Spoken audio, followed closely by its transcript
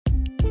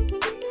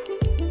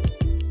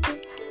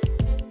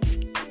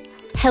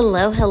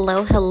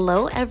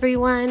Hello,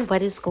 everyone.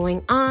 What is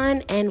going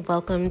on? And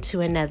welcome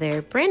to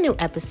another brand new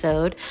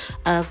episode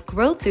of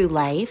Grow Through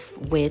Life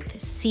with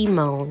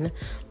Cimone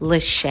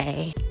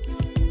Lachey.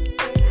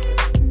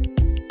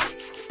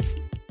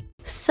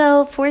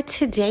 So for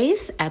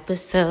today's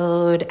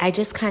episode, I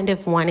just kind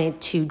of wanted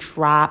to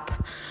drop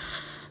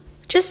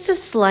just a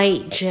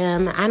slight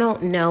gem. I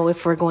don't know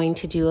if we're going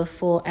to do a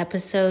full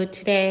episode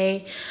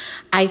today.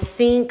 I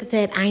think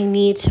that I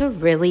need to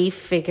really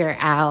figure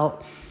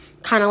out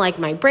kind of like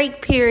my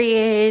break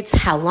periods,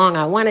 how long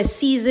I want a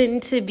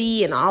season to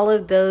be, and all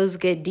of those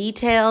good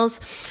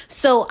details.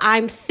 So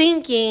I'm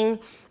thinking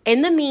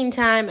in the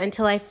meantime,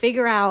 until I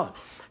figure out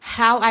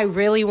how I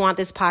really want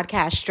this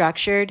podcast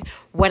structured,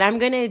 what I'm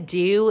going to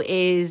do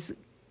is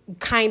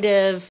kind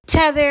of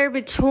tether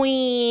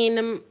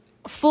between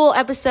full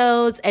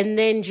episodes and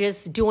then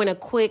just doing a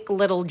quick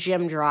little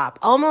gem drop,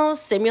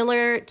 almost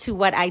similar to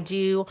what I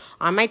do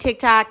on my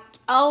TikTok.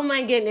 Oh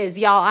my goodness,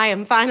 y'all, I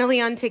am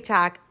finally on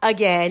TikTok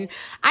again.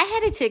 I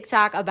had a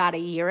TikTok about a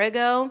year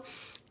ago,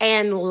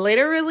 and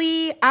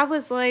literally I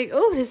was like,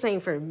 oh, this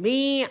ain't for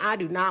me. I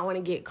do not want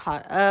to get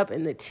caught up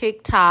in the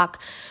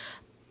TikTok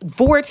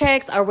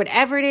vortex or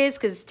whatever it is,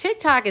 because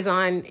TikTok is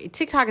on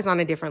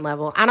a different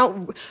level. I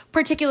don't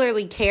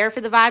particularly care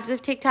for the vibes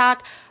of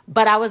TikTok,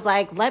 but I was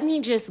like, let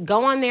me just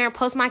go on there,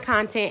 post my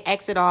content,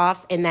 exit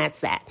off, and that's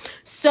that.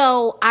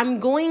 So I'm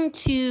going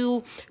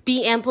to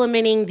be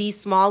implementing these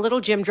small little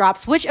gem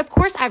drops, which of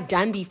course I've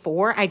done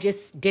before. I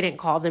just didn't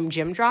call them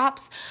gem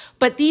drops,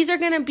 but these are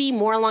going to be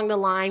more along the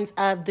lines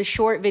of the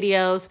short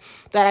videos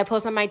that I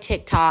post on my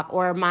TikTok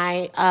or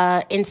my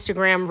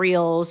Instagram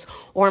reels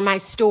or my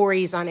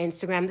stories on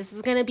Instagram. This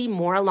is going to be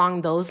more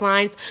along those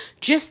lines.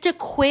 Just a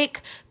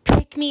quick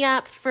pick me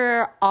up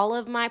for all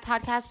of my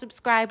podcast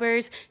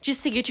subscribers,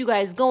 just to get you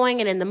guys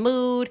going and in the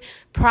mood.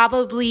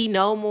 Probably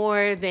no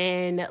more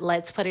than,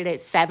 let's put it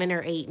at 7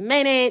 or 8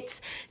 minutes.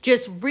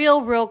 Just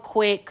real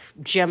quick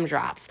gem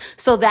drops.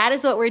 So that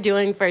is what we're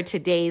doing for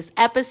today's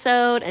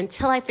episode.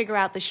 Until I figure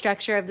out the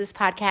structure of this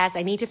podcast,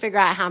 I need to figure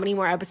out how many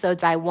more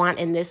episodes I want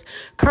in this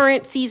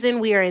current season.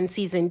 We are in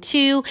season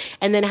 2,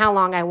 and then how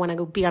long I want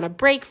to be on a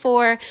break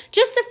for.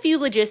 Just a few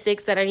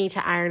logistics that I need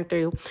to iron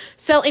through.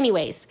 So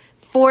anyways,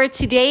 for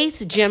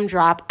today's gem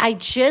drop, I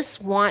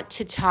just want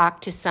to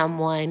talk to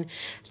someone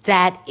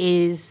that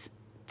is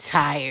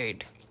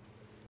tired.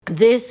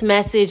 This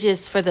message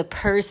is for the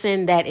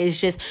person that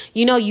is just,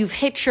 you've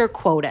hit your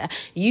quota.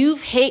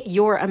 You've hit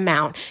your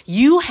amount.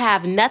 You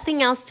have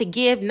nothing else to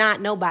give,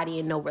 not nobody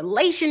in no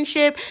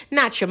relationship,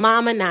 not your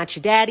mama, not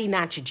your daddy,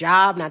 not your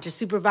job, not your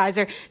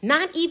supervisor,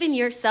 not even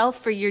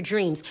yourself for your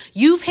dreams.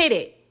 You've hit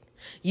it.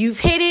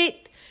 You've hit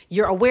it.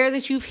 You're aware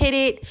that you've hit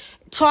it.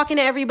 Talking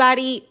to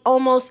everybody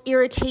almost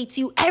irritates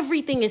you.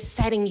 Everything is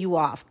setting you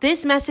off.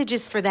 This message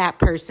is for that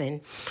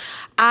person.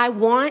 I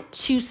want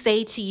to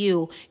say to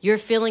you, your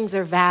feelings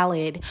are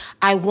valid.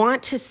 I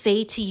want to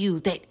say to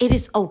you that it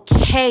is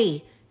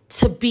okay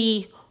to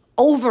be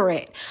over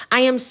it.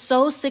 I am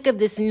so sick of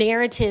this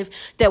narrative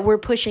that we're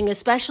pushing,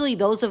 especially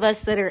those of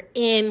us that are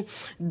in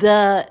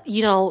the,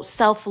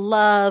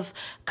 self-love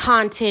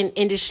content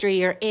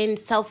industry or in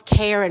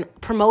self-care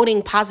and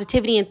promoting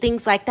positivity and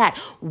things like that.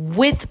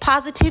 With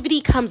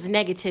positivity comes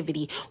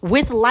negativity.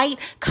 With light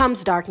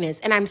comes darkness.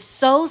 And I'm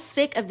so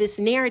sick of this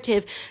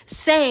narrative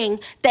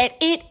saying that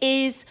it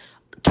is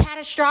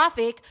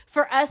catastrophic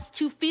for us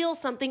to feel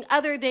something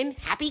other than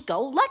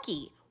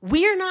happy-go-lucky.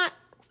 We're not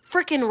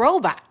freaking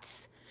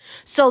robots.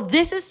 So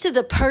this is to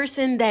the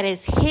person that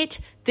has hit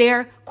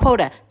their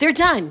quota. They're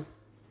done.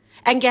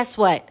 And guess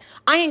what?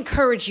 I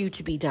encourage you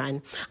to be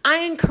done. I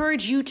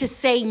encourage you to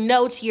say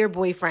no to your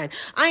boyfriend.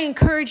 I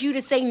encourage you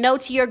to say no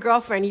to your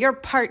girlfriend, your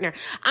partner.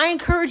 I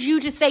encourage you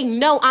to say,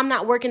 no, I'm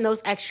not working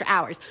those extra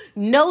hours.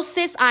 No,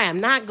 sis, I am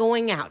not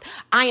going out.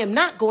 I am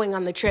not going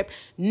on the trip.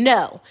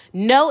 No.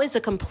 No is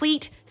a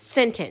complete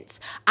sentence.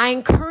 I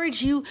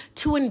encourage you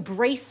to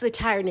embrace the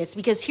tiredness,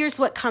 because here's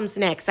what comes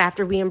next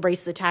after we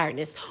embrace the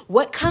tiredness.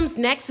 What comes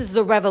next is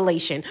the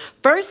revelation.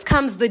 First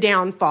comes the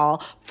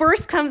downfall.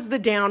 First comes the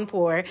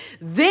downpour.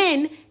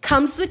 Then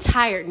comes the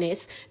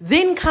tiredness,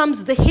 then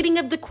comes the hitting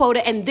of the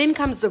quota, and then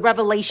comes the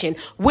revelation.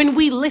 When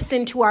we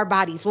listen to our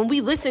bodies, when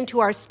we listen to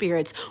our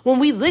spirits, when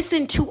we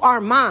listen to our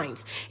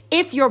minds.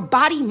 If your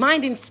body,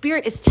 mind, and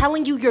spirit is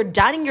telling you you're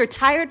done and you're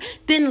tired,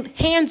 then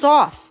hands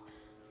off.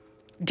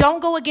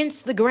 Don't go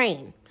against the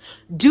grain.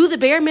 Do the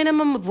bare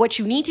minimum of what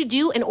you need to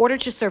do in order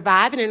to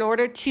survive and in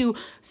order to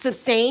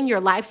sustain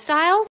your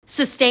lifestyle,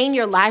 sustain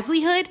your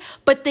livelihood,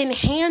 but then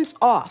hands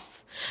off.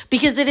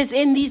 Because it is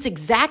in these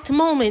exact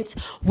moments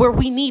where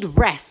we need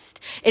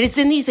rest. It is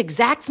in these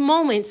exact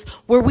moments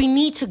where we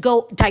need to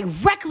go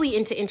directly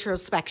into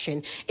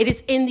introspection. It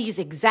is in these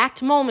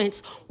exact moments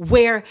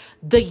where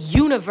the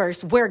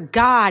universe, where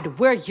God,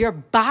 where your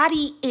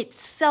body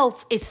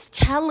itself is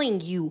telling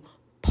you,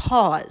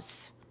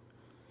 pause.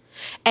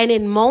 And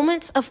in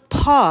moments of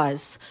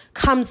pause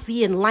comes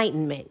the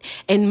enlightenment.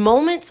 In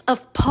moments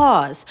of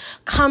pause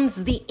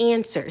comes the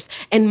answers.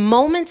 In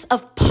moments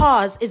of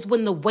pause is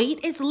when the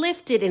weight is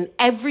lifted and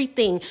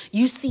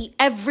you see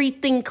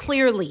everything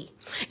clearly.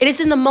 It is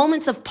in the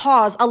moments of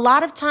pause. A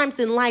lot of times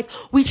in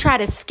life, we try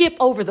to skip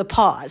over the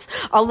pause.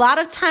 A lot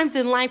of times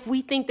in life,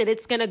 we think that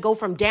it's going to go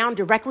from down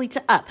directly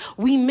to up.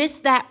 We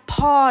miss that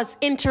pause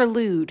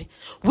interlude.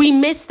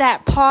 And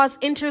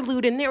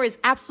there is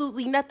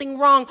absolutely nothing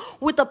wrong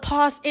with a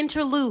pause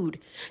interlude.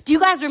 Do you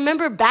guys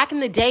remember back in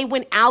the day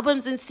when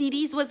albums and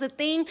CDs was a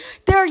thing?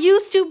 There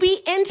used to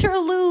be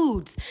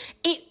interludes.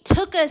 It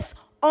took us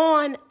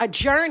on a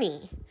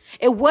journey.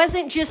 It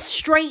wasn't just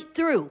straight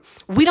through.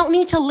 We don't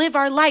need to live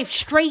our life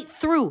straight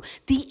through.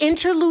 The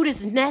interlude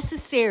is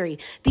necessary.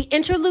 The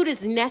interlude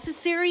is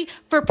necessary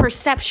for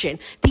perception.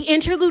 The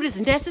interlude is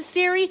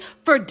necessary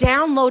for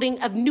downloading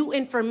of new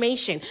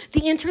information.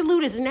 The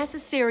interlude is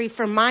necessary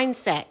for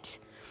mindset.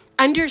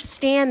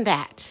 Understand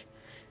that.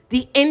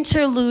 The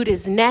interlude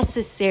is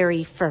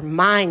necessary for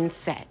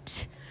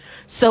mindset.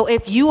 So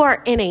if you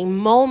are in a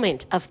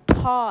moment of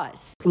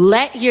pause,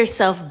 let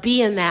yourself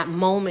be in that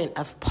moment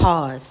of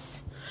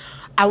pause.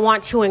 I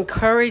want to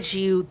encourage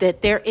you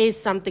that there is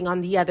something on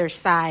the other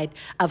side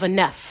of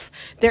enough.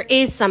 There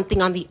is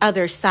something on the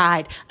other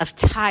side of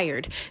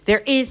tired.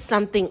 There is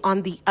something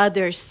on the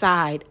other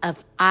side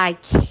of I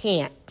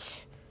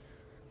can't.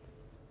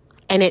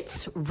 And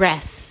it's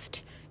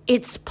rest.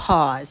 It's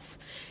pause.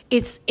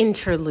 It's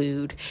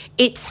interlude.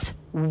 It's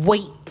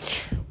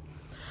wait.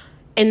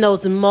 In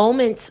those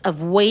moments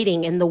of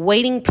waiting, in the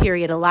waiting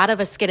period, a lot of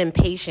us get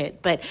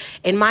impatient. But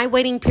in my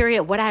waiting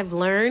period, what I've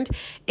learned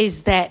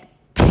is that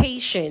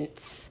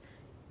patience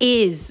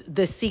is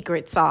the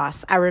secret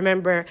sauce. I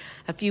remember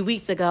a few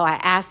weeks ago, I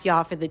asked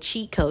y'all for the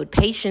cheat code.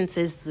 Patience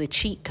is the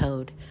cheat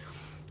code.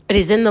 It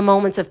is in the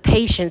moments of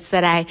patience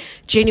that I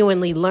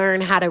genuinely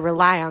learn how to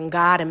rely on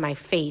God and my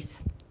faith.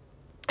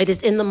 It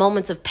is in the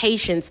moments of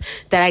patience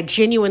that I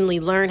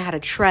genuinely learn how to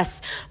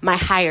trust my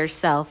higher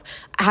self,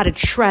 how to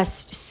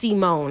trust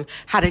Cimone,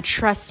 how to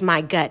trust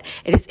my gut.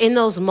 It is in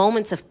those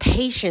moments of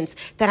patience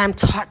that I'm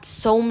taught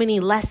so many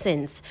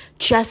lessons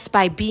just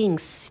by being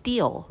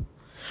still,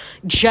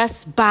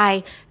 just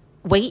by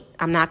wait,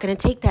 I'm not going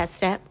to take that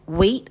step.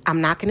 Wait, I'm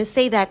not going to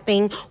say that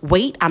thing.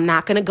 Wait, I'm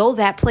not going to go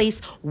that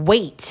place.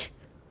 Wait.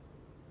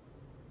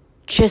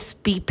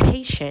 Just be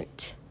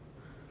patient.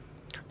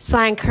 So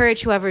I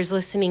encourage whoever's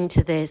listening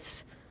to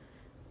this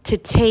to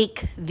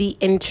take the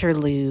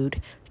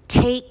interlude,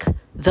 take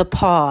the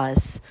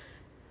pause.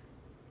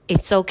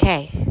 It's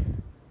okay.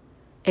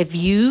 If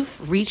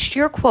you've reached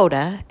your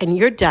quota and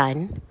you're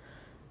done,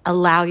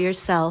 allow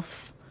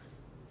yourself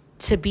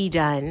to be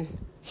done,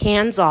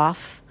 hands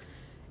off,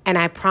 and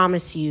I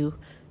promise you,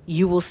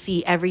 you will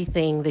see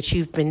everything that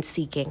you've been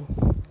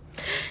seeking.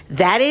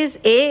 That is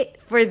it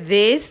for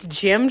this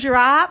gem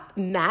drop,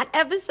 not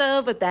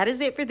episode, but that is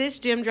it for this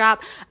gem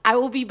drop. I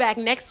will be back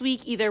next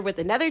week either with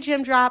another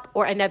gem drop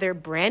or another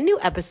brand new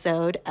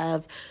episode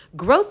of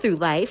Grow Through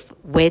Life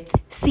with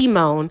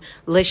Cimone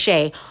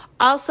Lachey.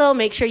 Also,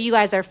 make sure you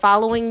guys are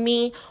following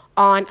me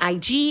on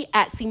IG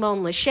at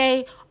Cimone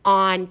Lachey,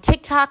 on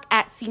TikTok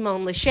at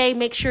Cimone Lachey.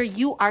 Make sure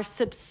you are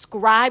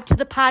subscribed to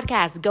the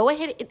podcast. Go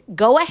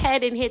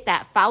ahead and hit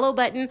that follow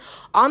button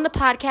on the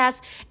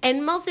podcast.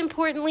 And most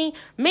importantly,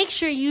 make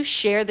sure you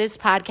share this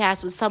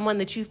podcast with someone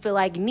that you feel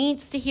like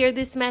needs to hear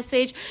this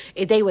message.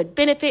 If they would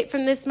benefit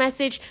from this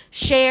message,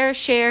 share.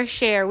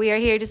 We are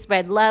here to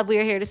spread love. We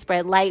are here to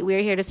spread light. We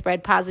are here to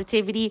spread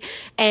positivity.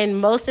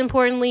 And most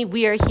importantly,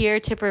 we are here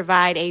to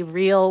provide a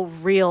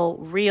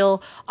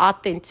real,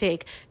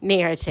 authentic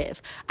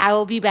narrative. I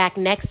will be back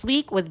next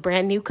week with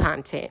brand new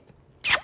content.